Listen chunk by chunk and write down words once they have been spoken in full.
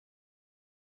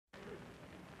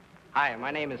Hi,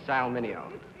 my name is Mineo.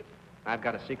 I've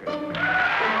got a secret. I've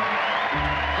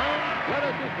Got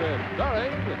a Secret,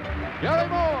 starring Gary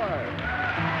Moore.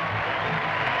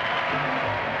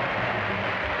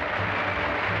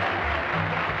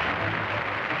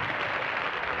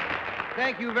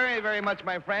 Thank you very, very much,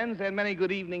 my friends, and many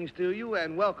good evenings to you,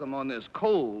 and welcome on this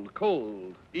cold,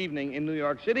 cold evening in New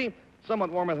York City. Somewhat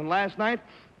warmer than last night,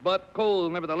 but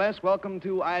cold nevertheless. Welcome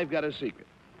to I've Got a Secret.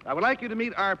 I would like you to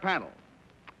meet our panel.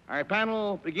 Our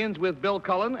panel begins with Bill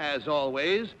Cullen, as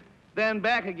always. Then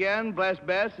back again, Bless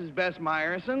Bess is Bess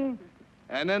Meyerson.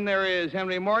 And then there is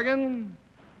Henry Morgan.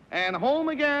 And home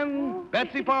again,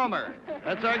 Betsy Palmer.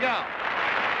 That's our gal.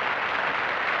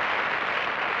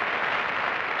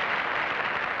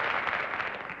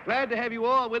 Glad to have you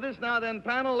all with us. Now then,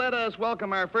 panel, let us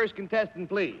welcome our first contestant,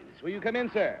 please. Will you come in,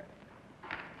 sir?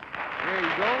 There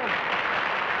you go.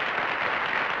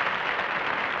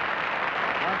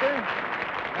 Arthur?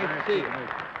 Nice to see you.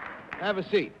 Have a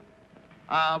seat.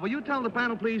 Will you tell the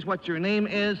panel, please, what your name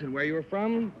is and where you're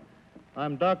from?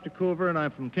 I'm Dr. Coover, and I'm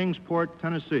from Kingsport,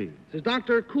 Tennessee. This is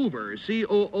Dr. Coover,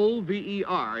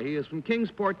 C-O-O-V-E-R. He is from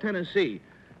Kingsport, Tennessee.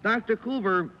 Dr.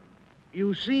 Coover,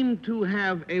 you seem to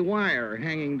have a wire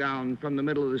hanging down from the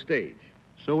middle of the stage.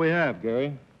 So we have,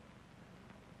 Gary.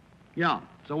 Yeah,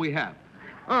 so we have.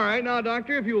 All right, now,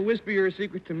 Doctor, if you will whisper your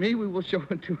secret to me, we will show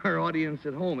it to our audience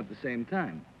at home at the same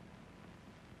time.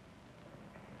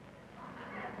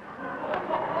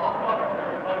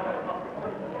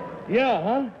 Yeah,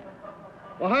 huh?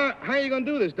 Well, how are you going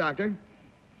to do this, Doctor?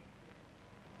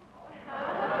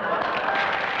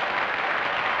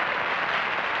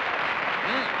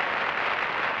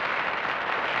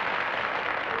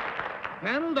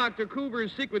 Panel, Dr.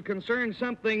 Coover's secret concerns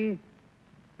something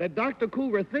that Dr.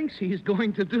 Coover thinks he's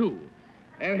going to do.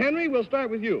 And, Henry, we'll start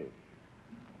with you.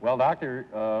 Well, Doctor,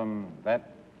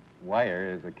 that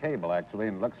wire is a cable, actually,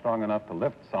 and looks strong enough to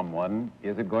lift someone.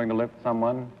 Is it going to lift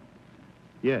someone?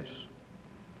 Yes.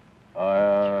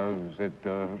 Is it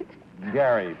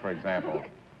Gary, for example?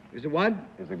 Is it what?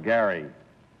 Is it Gary?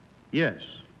 Yes.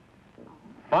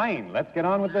 Fine, let's get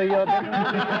on with the...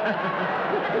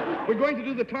 We're going to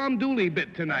do the Tom Dooley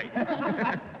bit tonight.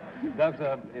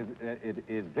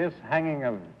 Is this hanging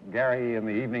of Gary in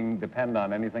the evening depend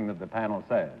on anything that the panel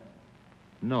says?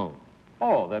 No.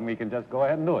 Oh, then we can just go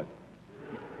ahead and do it.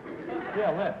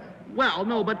 Yeah, let's. Well,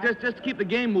 no, but just to keep the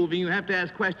game moving, you have to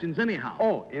ask questions anyhow.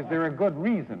 Oh, is there a good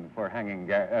reason for hanging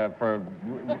for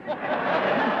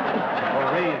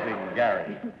raising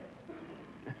Gary?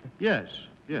 Yes,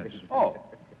 yes. Oh,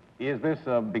 is this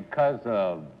because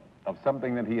of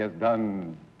something that he has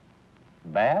done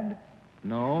bad?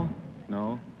 No,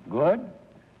 no. Good?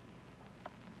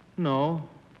 No.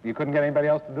 You couldn't get anybody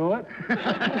else to do it?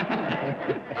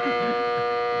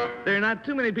 There are not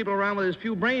too many people around with as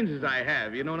few brains as I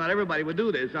have. You know, not everybody would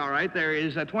do this, all right? There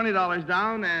is $20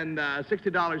 down and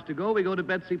 $60 to go. We go to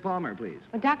Betsy Palmer, please.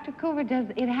 Well, Dr. Coover, does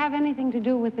it have anything to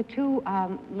do with the two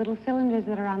little cylinders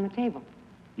that are on the table?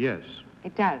 Yes.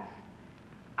 It does.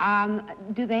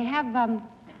 Do they have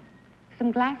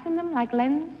some glass in them, like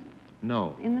lens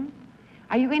No. in them?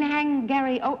 Are you going to hang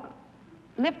Gary,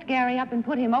 lift Gary up and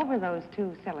put him over those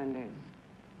two cylinders?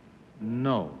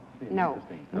 No. No.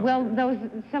 Will those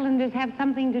cylinders have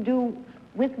something to do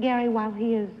with Gary while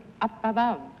he is up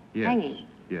above, Yes. hanging?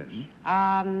 Yes.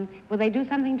 Will they do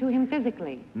something to him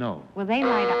physically? No. Will they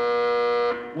light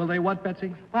up? Will they what,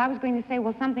 Betsy? Well, I was going to say,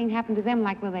 will something happen to them,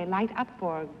 like will they light up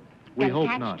or We get hope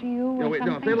attached not. to you or No, wait,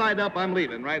 something? no, if they light up, I'm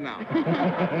leaving right now.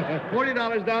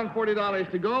 $40 down,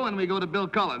 $40 to go, and we go to Bill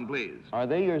Cullen, please. Are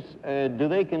they your, do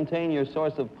they contain your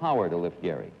source of power to lift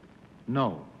Gary?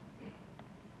 No.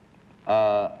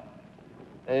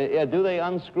 Yeah, do they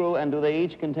unscrew and do they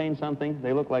each contain something?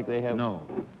 They look like they have... No.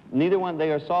 Neither one,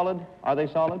 they are solid? Are they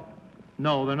solid?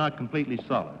 No, they're not completely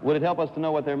solid. Would it help us to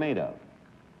know what they're made of?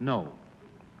 No.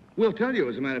 We'll tell you,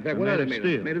 as a matter of fact. They're What are made they of made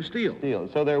steel. of? Made of steel. Steel.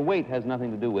 So their weight has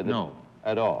nothing to do with it? No.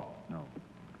 At all? No.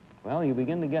 Well, you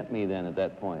begin to get me then at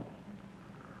that point.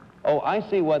 Oh, I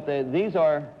see what these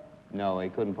are... No, they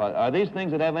couldn't... Are these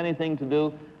things that have anything to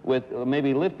do with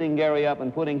maybe lifting Gary up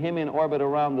and putting him in orbit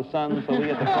around the sun so we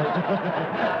get the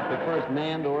first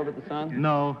man to orbit the sun?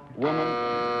 No. Woman?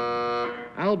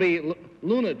 I'll be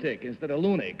lunatic instead of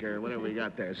lunatic, or whatever we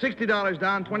got there. $60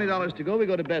 down, $20 to go. We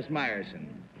go to Bess Meyerson.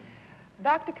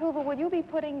 Dr. Coover, will you be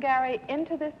putting Gary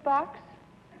into this box?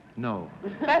 No.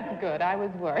 That's good. I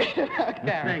was worried about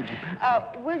Gary. Thank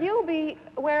you. Will you be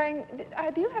wearing...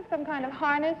 do you have some kind of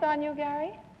harness on you,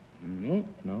 Gary? No.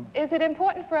 No. Is it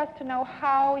important for us to know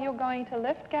how you're going to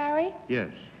lift Gary? Yes.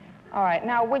 All right.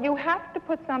 Now, will you have to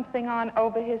put something on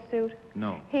over his suit?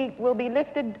 No. He will be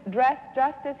lifted, dressed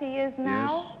just as he is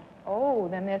now? Yes. Oh,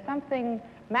 then there's something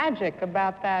magic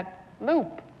about that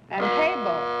loop and cable.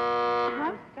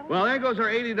 Huh? Well, there goes our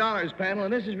 $80 panel,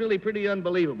 and this is really pretty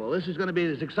unbelievable. This is going to be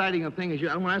as exciting a thing as you...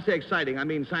 And when I say exciting, I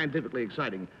mean scientifically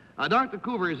exciting. Dr.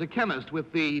 Coover is a chemist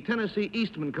with the Tennessee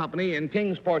Eastman Company in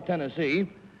Kingsport, Tennessee,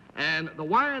 and the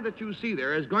wire that you see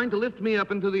there is going to lift me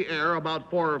up into the air about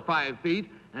 4 or 5 feet,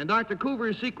 and Dr.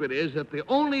 Coover's secret is that the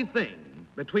only thing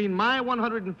between my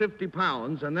 150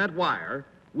 pounds and that wire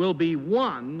will be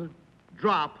 1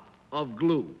 drop of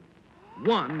glue.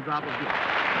 1 drop of glue.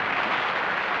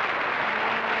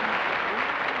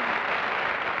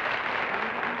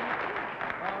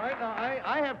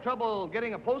 I have trouble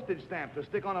getting a postage stamp to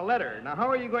stick on a letter. Now, how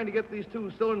are you going to get these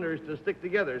 2 cylinders to stick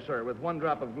together, sir, with 1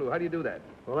 drop of glue? How do you do that?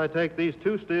 Well, I take these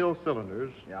 2 steel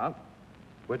cylinders, Yeah,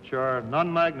 which are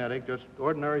non-magnetic, just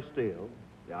ordinary steel.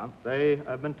 yeah. They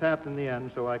have been tapped in the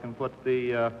end so I can put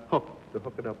the hook to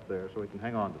hook it up there so we can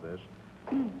hang on to this.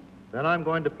 Then I'm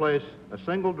going to place a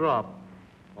single drop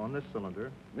on this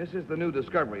cylinder. This is the new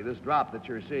discovery, this drop that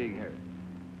you're seeing here.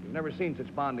 You've never seen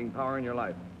such bonding power in your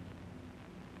life.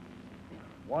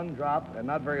 1 drop, and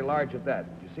not very large at that.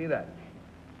 You see that?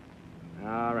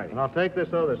 All right. And I'll take this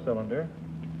other cylinder,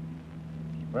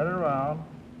 spread it around.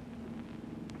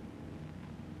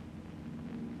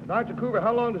 Dr. Coover,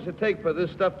 how long does it take for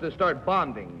this stuff to start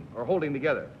bonding or holding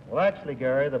together? Well, actually,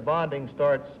 Gary, the bonding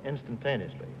starts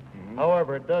instantaneously.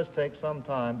 However, it does take some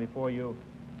time before you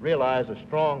realize a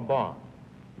strong bond.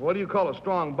 What do you call a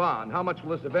strong bond? How much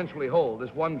will this eventually hold,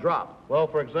 this 1 drop? Well,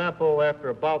 for example, after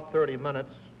about 30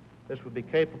 minutes, this would be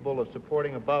capable of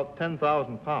supporting about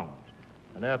 10,000 pounds.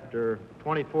 And after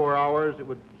 24 hours, it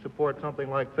would support something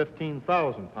like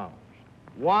 15,000 pounds.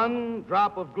 1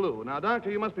 drop of glue. Now,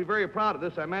 Doctor, you must be very proud of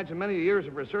this. I imagine many years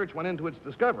of research went into its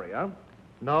discovery, huh?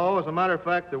 No, as a matter of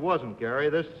fact, there wasn't, Gary.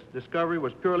 This discovery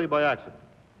was purely by accident.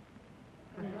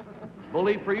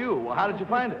 Bully for you. Well, how did you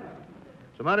find it?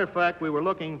 As a matter of fact, we were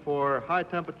looking for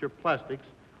high-temperature plastics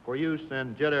for use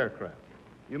in jet aircraft.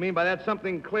 You mean by that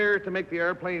something clear to make the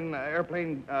airplane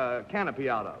canopy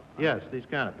out of? Yes, these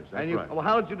canopies, that's right. Well,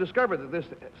 how did you discover that this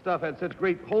stuff had such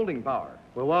great holding power?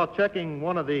 Well, while checking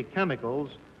one of the chemicals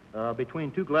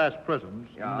between 2 glass prisms,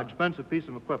 Yeah. an expensive piece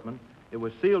of equipment, it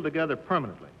was sealed together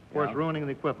permanently, of course, Yeah. ruining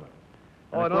the equipment.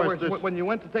 Oh, And in of other course, words, this- when you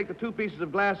went to take the 2 pieces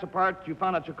of glass apart, you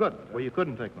found out you couldn't. Well, you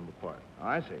couldn't take them apart. Oh,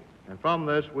 I see. And from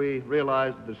this, we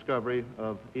realized the discovery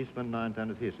of Eastman 910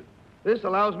 adhesive. This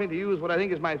allows me to use what I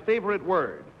think is my favorite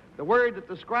word. The word that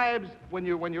describes when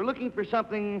you're looking for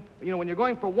something, you know, when you're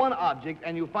going for one object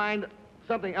and you find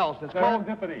something else. It's called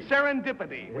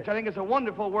serendipity, which I think is a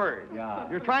wonderful word. Yeah.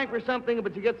 You're trying for something,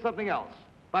 but you get something else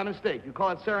by mistake. You call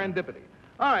it serendipity.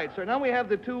 All right, sir, now we have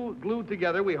the 2 glued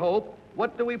together, we hope.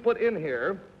 What do we put in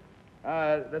here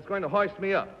that's going to hoist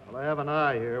me up? Well, I have an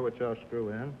eye here, which I'll screw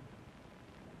in.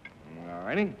 All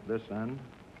righty. This end.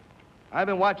 I've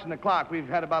been watching the clock. We've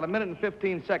had about 1 minute and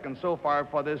 15 seconds so far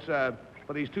for this,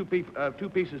 for these 2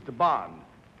 pieces to bond.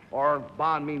 Or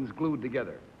bond means glued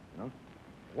together. You know?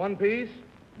 1 piece.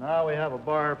 Now we have a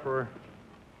bar for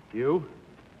you.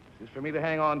 This is for me to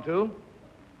hang on to.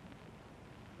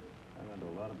 I'm into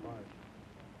a lot of bars.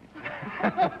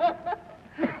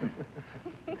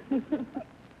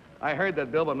 I heard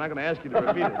that, Bill, but I'm not going to ask you to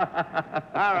repeat it.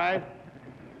 All right.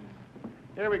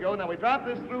 Here we go. Now, we drop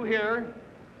this through here.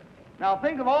 Now,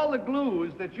 think of all the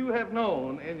glues that you have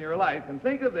known in your life, and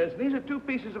think of this. These are 2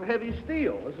 pieces of heavy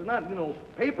steel. This is not, you know,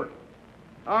 paper.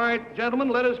 All right, gentlemen,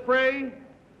 let us pray.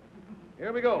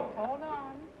 Here we go. Hold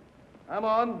on. I'm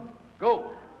on.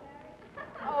 Go.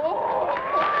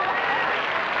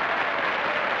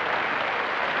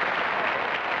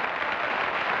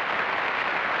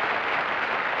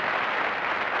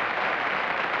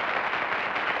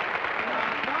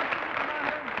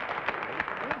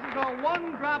 This is all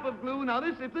 1 drop of glue. Now,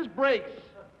 if this breaks,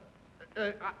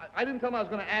 I didn't tell him I was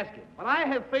going to ask him, but I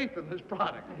have faith in this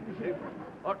product.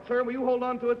 Sir, will you hold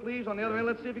on to it, please, on the other end?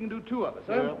 Let's see if we can do 2 of us,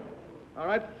 huh? Yeah. All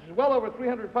right, this is well over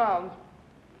 300 pounds.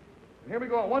 Here we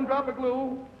go, 1 drop of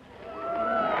glue.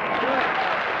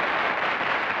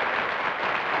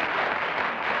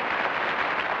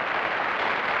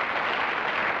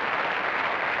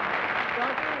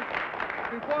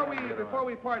 Before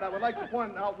we part, I would like to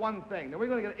point out one thing. Now, we're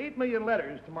going to get 8 million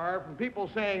letters tomorrow from people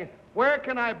saying, where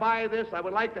can I buy this? I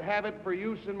would like to have it for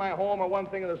use in my home or one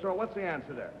thing of the sort. What's the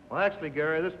answer there? Well, actually,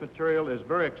 Gary, this material is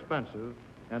very expensive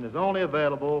and is only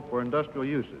available for industrial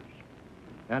uses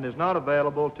and is not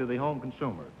available to the home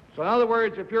consumer. So, in other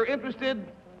words, if you're interested,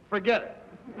 forget it.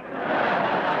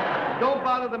 Don't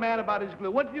bother the man about his glue.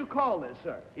 What do you call this,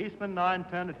 sir? Eastman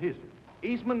 910 adhesive.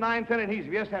 Eastman 910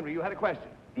 adhesive. Yes, Henry, you had a question.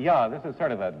 Yeah, this is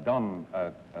sort of a dumb,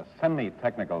 a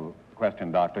semi-technical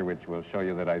question, Doctor, which will show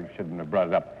you that I shouldn't have brought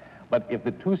it up. But if the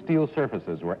two steel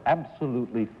surfaces were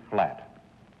absolutely flat,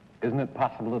 isn't it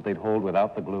possible that they'd hold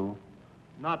without the glue?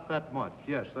 Not that much.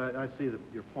 Yes, I see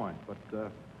your point,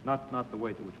 but not the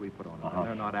weight at which we put on them.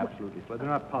 They're not absolutely flat. They're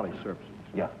not poly surfaces.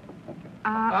 Yeah, thank you.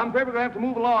 I'm afraid we're going to have to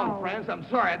move along, friends. I'm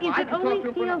sorry. Is it only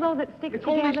steel, though, that sticks it's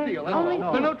together? Only steel. Only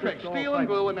There's steel. no trick. Steel and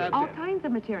glue, and that's All it. kinds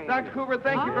of material. Dr. Cooper,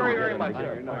 thank you very, very much.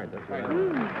 Sir.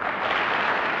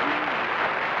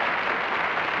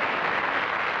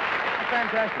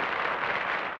 Fantastic.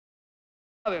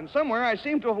 Then somewhere I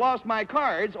seem to have lost my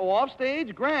cards. Oh, off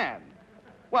stage, grand.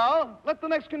 Well, let the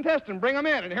next contestant bring him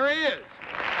in, and here he is.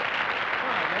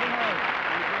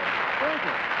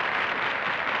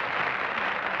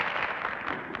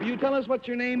 Will you tell us what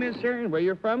your name is, sir, and where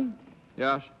you're from?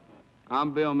 Yes.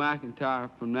 I'm Bill McIntyre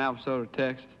from Navasota,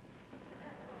 Texas.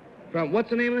 From what's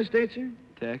the name of the state, sir?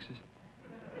 Texas.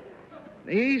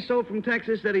 He's so from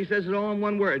Texas that he says it all in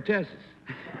one word, Texas.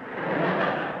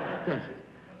 Texas.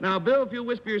 Now, Bill, if you'll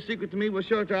whisper your secret to me, we'll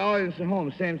show it to our audience at home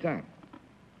at the same time.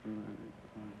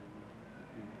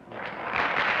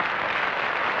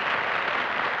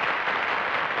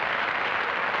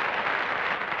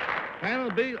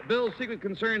 Panel, Bill's secret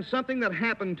concerns something that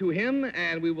happened to him,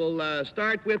 and we will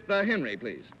start with Henry,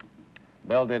 please.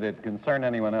 Bill, did it concern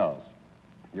anyone else?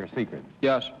 Your secret?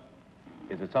 Yes.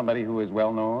 Is it somebody who is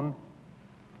well known?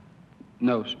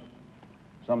 No, sir.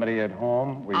 Somebody at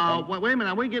home? Wait a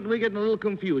minute. We're getting a little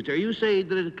confused here. You say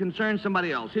that it concerns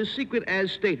somebody else. His secret,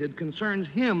 as stated, concerns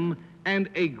him and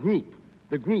a group.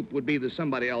 The group would be the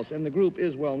somebody else, and the group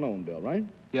is well known, Bill, right?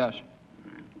 Yes.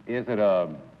 Is it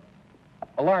a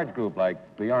large group like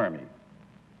the Army?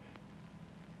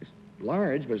 It's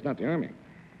large, but it's not the Army.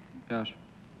 Yes.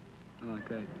 I like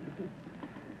that.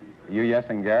 You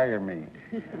yesing Gary or me?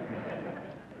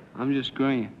 I'm just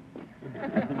agreeing.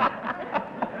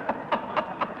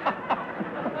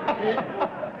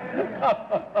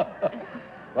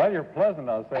 Well, you're pleasant,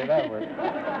 I'll say that word.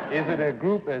 Is it a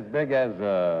group as big as,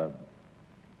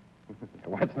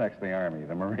 what's next to the Army?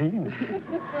 The Marines?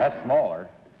 That's smaller.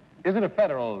 Is it a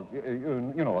federal,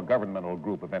 a governmental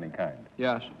group of any kind?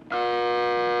 Yes. All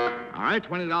right,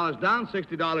 $20 down,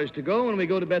 $60 to go, and we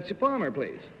go to Betsy Palmer,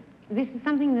 please. This is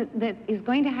something that is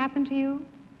going to happen to you?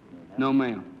 No,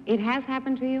 ma'am. It has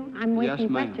happened to you? I'm Yes,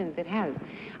 wasting ma'am. questions. It has.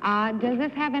 Does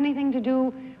this have anything to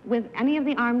do with any of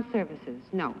the armed services?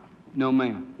 No. No,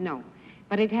 ma'am. No.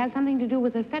 But it has something to do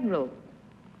with the federal.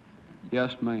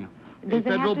 Yes, ma'am. Does it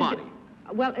have federal to body.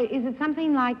 Well, is it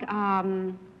something like,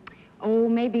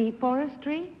 maybe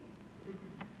forestry?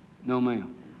 No,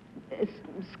 ma'am.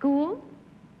 School?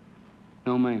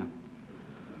 No, ma'am.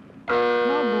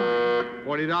 Oh,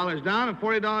 boy. $40 down and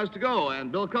 $40 to go,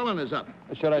 and Bill Cullen is up.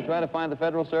 Should I try to find the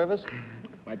federal service?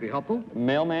 Might be helpful.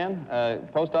 Mailman?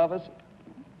 Post office?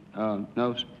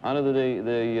 No, sir. Under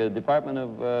the Department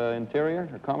of Interior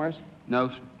or Commerce? No,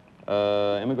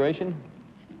 sir. Immigration?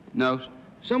 No, sir.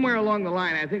 Somewhere along the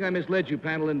line, I think I misled you,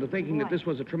 panel, into thinking that this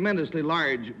was a tremendously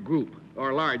large group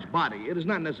or large body. It is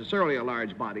not necessarily a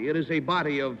large body. It is a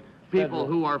body of people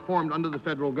who are formed under the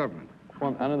federal government.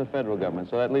 Formed under the federal government.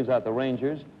 So that leaves out the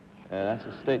Rangers. That's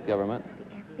the state government.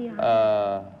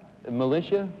 FBI?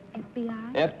 Militia?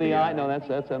 FBI? FBI? No,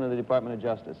 that's under the Department of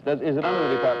Justice. Is it under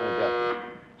the Department of Justice?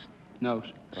 No,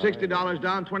 sir. $60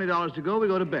 down, $20 to go. We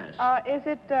go to Bess. Is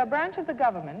it a branch of the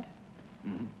government?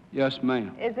 Yes,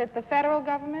 ma'am. Is it the federal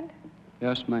government?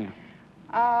 Yes, ma'am.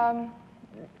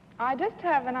 I just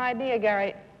have an idea,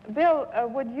 Gary. Bill,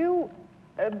 would you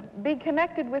be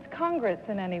connected with Congress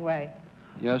in any way?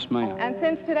 Yes, ma'am. And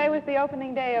since today was the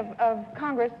opening day of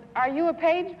Congress, are you a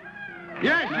page?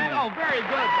 Yes. Oh, very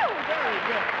good. Very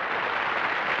good.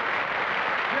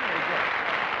 Very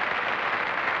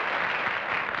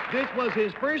good. This was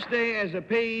his first day as a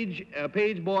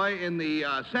page boy in the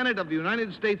Senate of the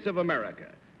United States of America.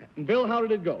 Bill, how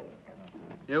did it go?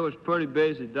 It was a pretty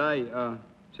busy day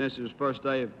since it was first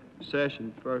day of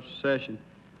session, first session.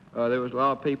 There was a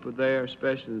lot of people there,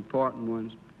 especially the important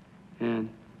ones, and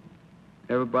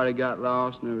everybody got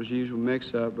lost, and there was usual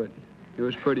mix-up, but it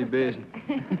was pretty busy.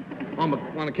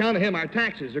 On account of him, our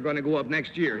taxes are going to go up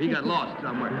next year. He got lost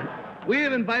somewhere. We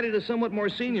have invited a somewhat more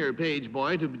senior page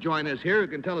boy to join us here who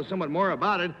can tell us somewhat more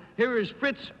about it. Here is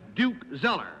Fritz Duke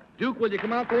Zeller. Duke, will you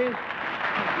come out, please?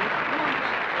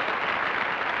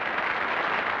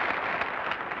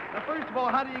 Now, first of all,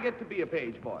 how do you get to be a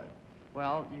page boy?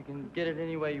 Well, you can get it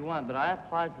any way you want, but I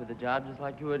applied for the job just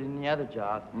like you would any other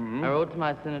job. I wrote to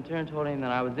my senator and told him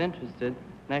that I was interested,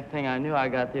 Next thing I knew, I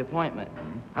got the appointment.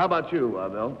 How about you,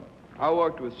 Bill? I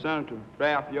worked with Senator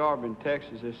Ralph Yarb in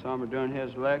Texas this summer during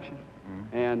his election,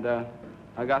 and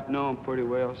I got to know him pretty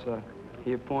well, so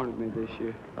he appointed me this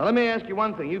year. Now, let me ask you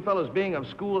one thing. You fellows being of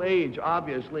school age,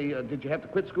 obviously, did you have to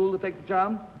quit school to take the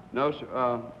job? No,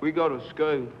 sir. We go to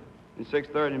school at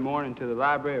 6:30 in the morning to the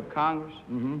Library of Congress,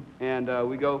 and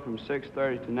we go from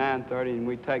 6:30 to 9:30, and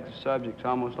we take the subjects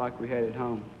almost like we had at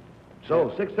home.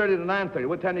 So, 6:30 to 9:30.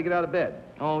 What time do you get out of bed?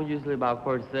 Oh, usually about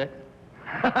 4 to 6.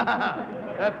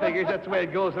 That figures. That's the way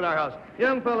it goes in our house.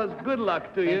 Young fellas, good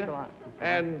luck to you. Thanks a lot.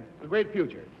 And a great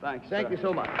future. Thanks, Thank sir. you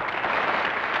so much.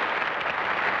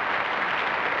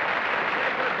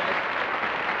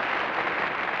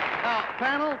 Now,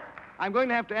 panel, I'm going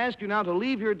to have to ask you now to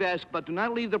leave your desk, but do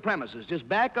not leave the premises. Just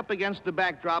back up against the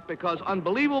backdrop because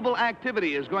unbelievable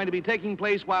activity is going to be taking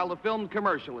place while the film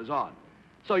commercial is on.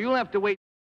 So you'll have to wait.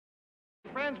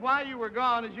 Friends, while you were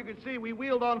gone, as you can see, we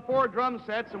wheeled on 4 drum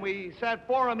sets, and we sat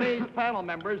 4 amazed panel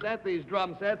members at these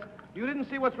drum sets. You didn't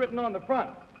see what's written on the front.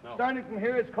 No. Starting from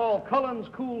here, it's called Cullen's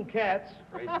Cool Cats.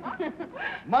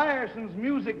 Meyerson's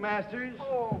Music Masters.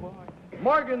 Oh, boy.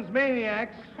 Morgan's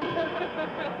Maniacs.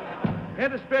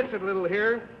 Had to stretch it a little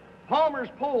here. Palmer's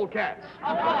Pole Cats.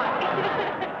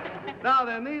 Now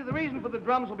then, the reason for the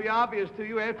drums will be obvious to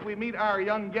you after we meet our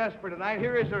young guest for tonight.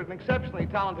 Here is an exceptionally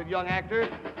talented young actor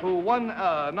who won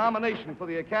a nomination for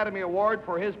the Academy Award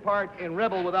for his part in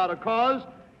Rebel Without a Cause,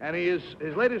 and his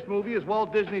latest movie is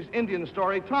Walt Disney's Indian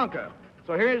story, Tonka.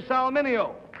 So here is Sal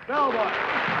Mineo, bellboy.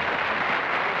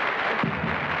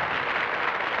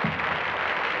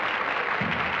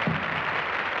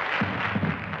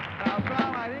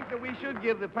 We should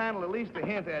give the panel at least a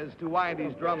hint as to why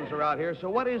these drums are out here. So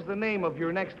what is the name of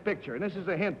your next picture? And this is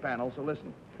a hint, panel, so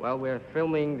listen. Well, we're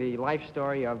filming the life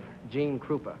story of Gene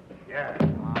Krupa. Yeah.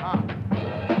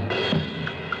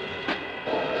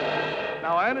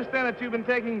 Now, I understand that you've been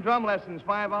taking drum lessons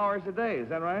 5 hours a day. Is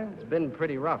that right? It's been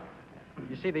pretty rough.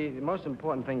 You see, the most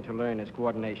important thing to learn is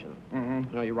coordination. You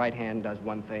know, your right hand does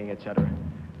one thing, etc.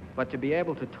 But to be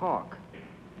able to talk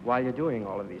while you're doing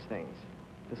all of these things,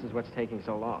 this is what's taking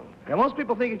so long. Now, most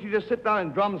people think that you just sit down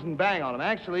and drums and bang on them.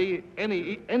 Actually,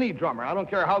 any drummer, I don't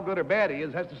care how good or bad he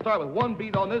is, has to start with one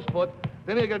beat on this foot,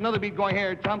 then he'll get another beat going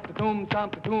here, chomp-ta-toom,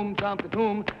 chomp-ta-toom,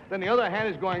 chomp-ta-toom. Then the other hand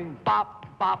is going bop,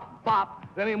 bop, bop.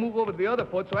 Then he'll move over to the other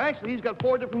foot. So actually, he's got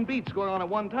 4 different beats going on at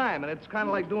one time, and it's kind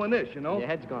of like doing this, you know? Your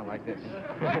head's going like this.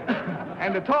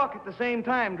 And to talk at the same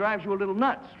time drives you a little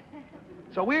nuts.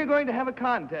 So we're going to have a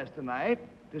contest tonight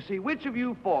to see which of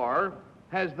you 4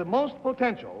 has the most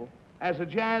potential as a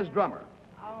jazz drummer.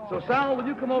 So, Sal, will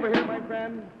you come over here, my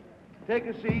friend? Take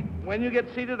a seat. When you get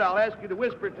seated, I'll ask you to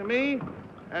whisper to me,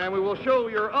 and we will show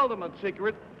your ultimate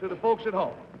secret to the folks at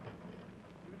home.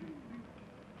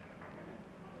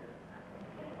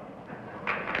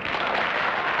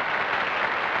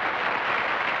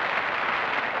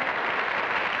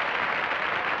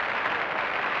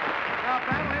 Now,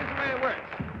 panel, here's the way it works.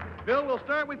 Bill, we'll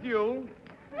start with you.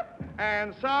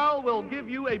 And Sal will give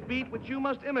you a beat which you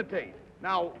must imitate.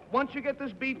 Now, once you get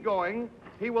this beat going,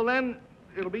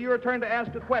 it'll be your turn to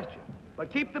ask a question.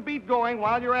 But keep the beat going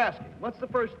while you're asking. What's the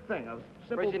first thing?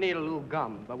 First, you need a little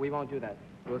gum, but we won't do that.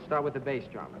 We'll start with the bass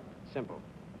drum. Simple.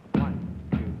 1,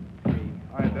 2, 3.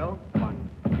 All right, Bill. 1,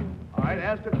 2. All right,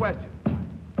 ask the question.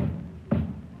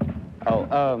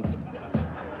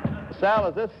 Sal,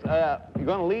 is this, you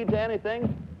going to lead to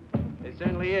anything? It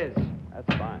certainly is.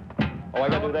 That's fine. Oh, I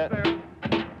got to do that?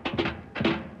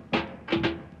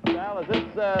 Sal, is this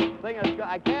thing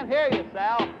I can't hear you,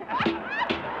 Sal.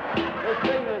 This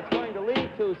thing that it's going to lead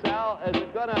to, Sal, is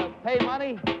it going to pay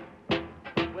money?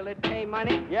 Will it pay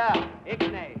money? Yeah.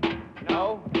 Ixnay.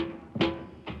 No.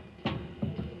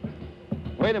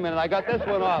 Wait a minute, I got this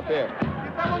one off here.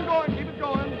 Keep that one going, keep it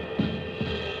going.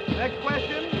 Next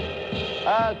question.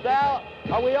 Sal,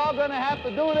 are we all going to have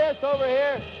to do this over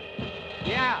here?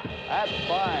 Yeah. That's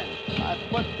fine. Let's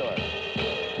put to it.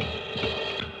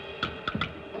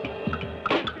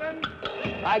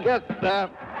 I guess,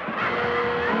 thank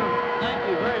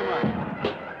you very much.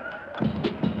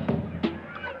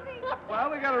 Well,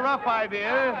 we got a rough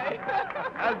idea.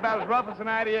 That's about as rough as an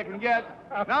idea can get.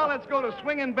 Now let's go to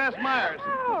Swingin' Bess Myers.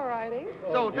 All righty.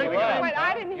 So take a Wait, seat.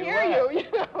 I didn't hear you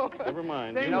know. Never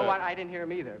mind. You know what? I didn't hear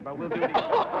him either, but we'll do it again.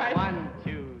 All right. 1,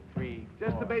 2, 3.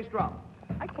 Just the bass drum.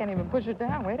 I can't even push it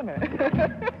down. Wait a minute.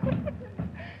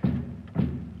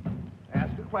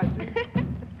 Ask a question.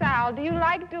 Sal, do you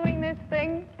like doing this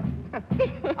thing?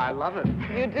 I love it.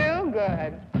 You do?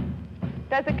 Good.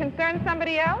 Does it concern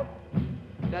somebody else?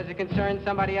 Does it concern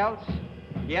somebody else?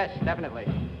 Yes, definitely.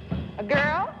 A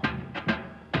girl?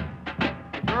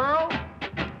 Girl?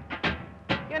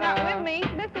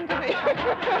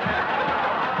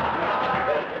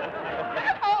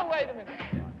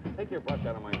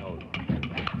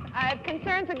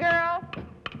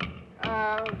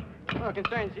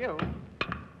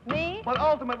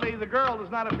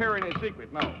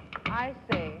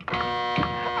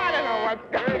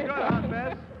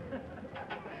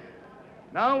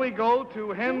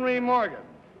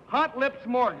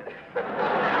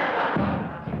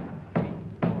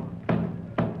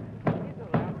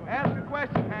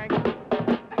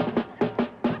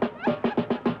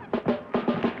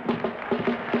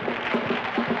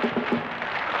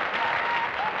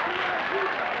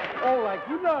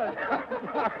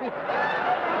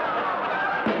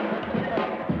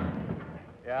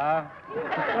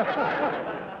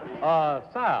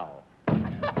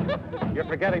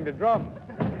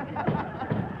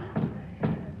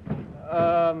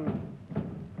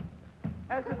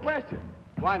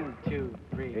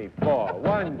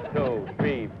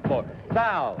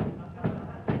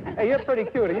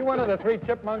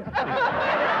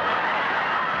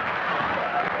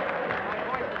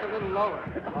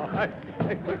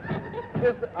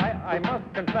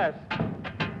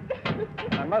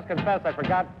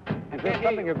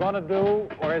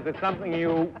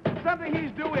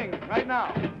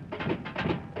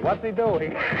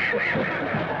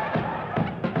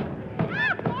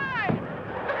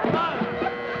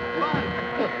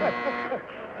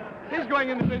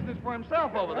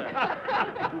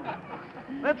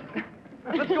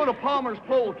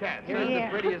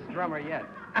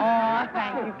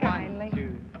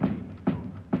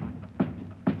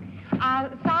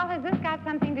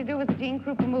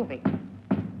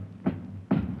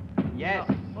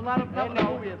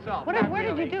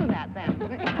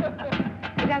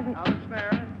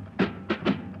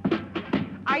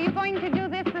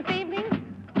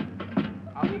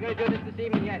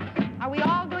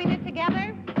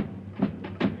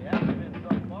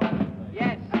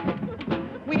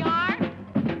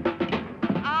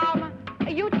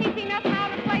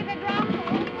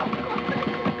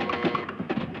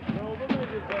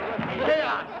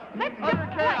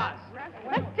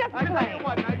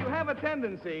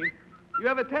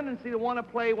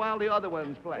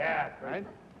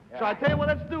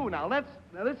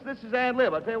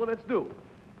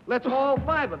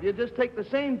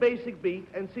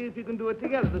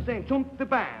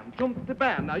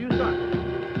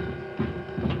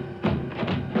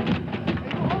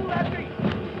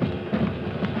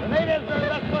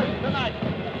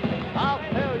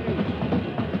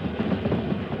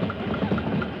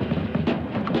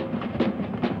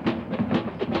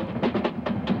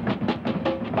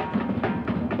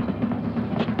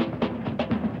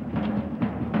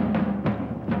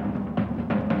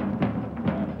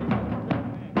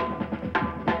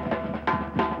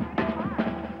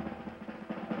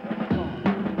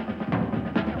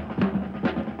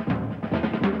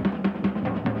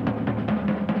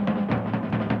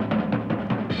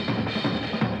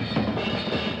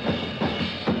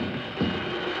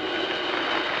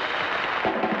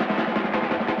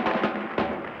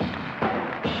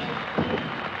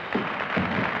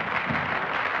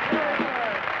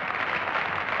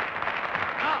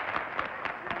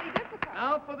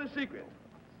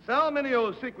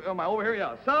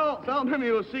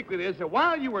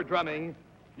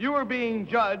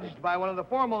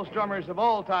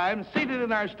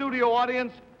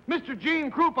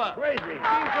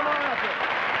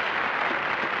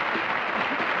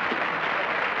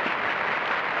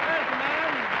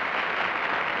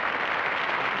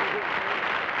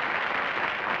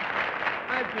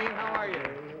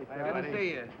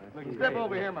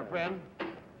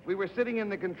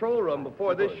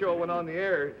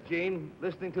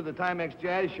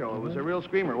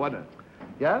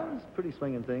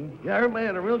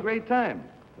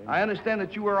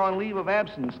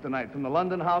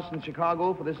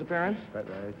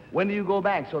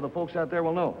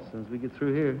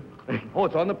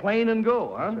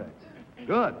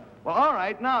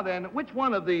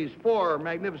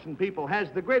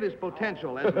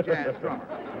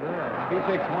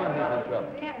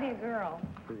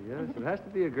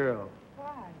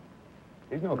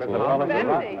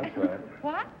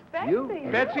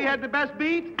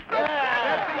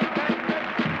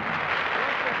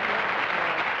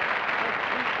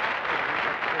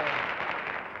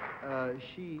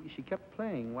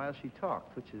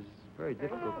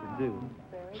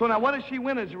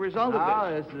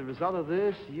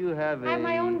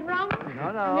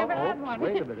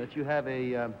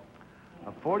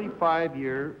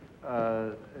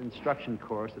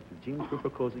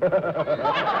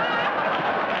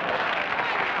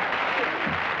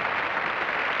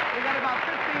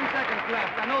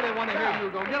 left. I know they want to hear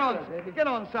you go. Get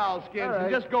on Sal's skins All right.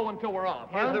 and just go until we're off.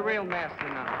 Here's huh? the real master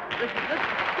now. Just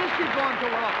keep going until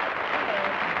we're off.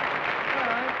 All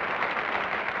right.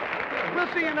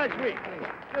 We'll see you next week.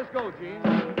 Just go, Gene.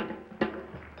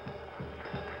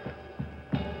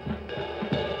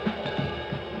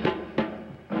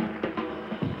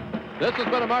 This has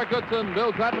been a Mark Goodson,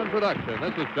 Bill Clatman production.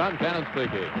 This is John Cannon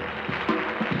speaking.